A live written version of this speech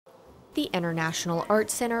The International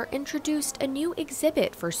Arts Center introduced a new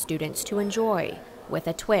exhibit for students to enjoy, with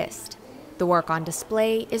a twist. The work on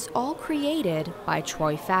display is all created by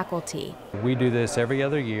Troy faculty. We do this every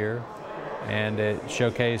other year, and it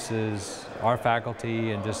showcases our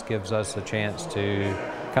faculty and just gives us a chance to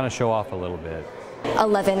kind of show off a little bit.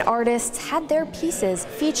 11 artists had their pieces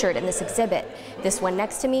featured in this exhibit. This one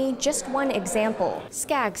next to me, just one example.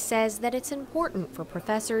 Skaggs says that it's important for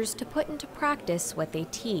professors to put into practice what they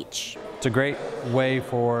teach. It's a great way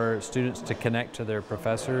for students to connect to their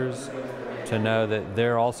professors, to know that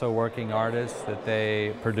they're also working artists, that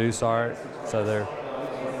they produce art, so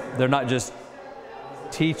they're not just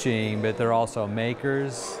teaching, but they're also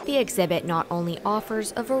makers. The exhibit not only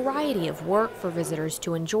offers a variety of work for visitors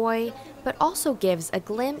to enjoy, but also gives a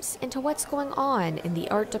glimpse into what's going on in the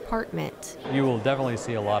art department. You will definitely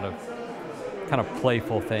see a lot of kind of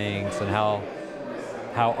playful things and how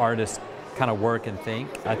artists kind of work and think.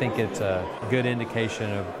 I think it's a good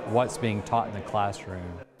indication of what's being taught in the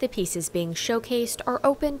classroom. The pieces being showcased are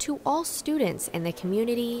open to all students in the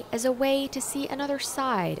community as a way to see another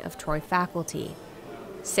side of Troy faculty.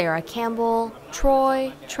 Sarah Campbell,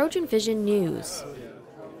 Troy, TrojanVision News.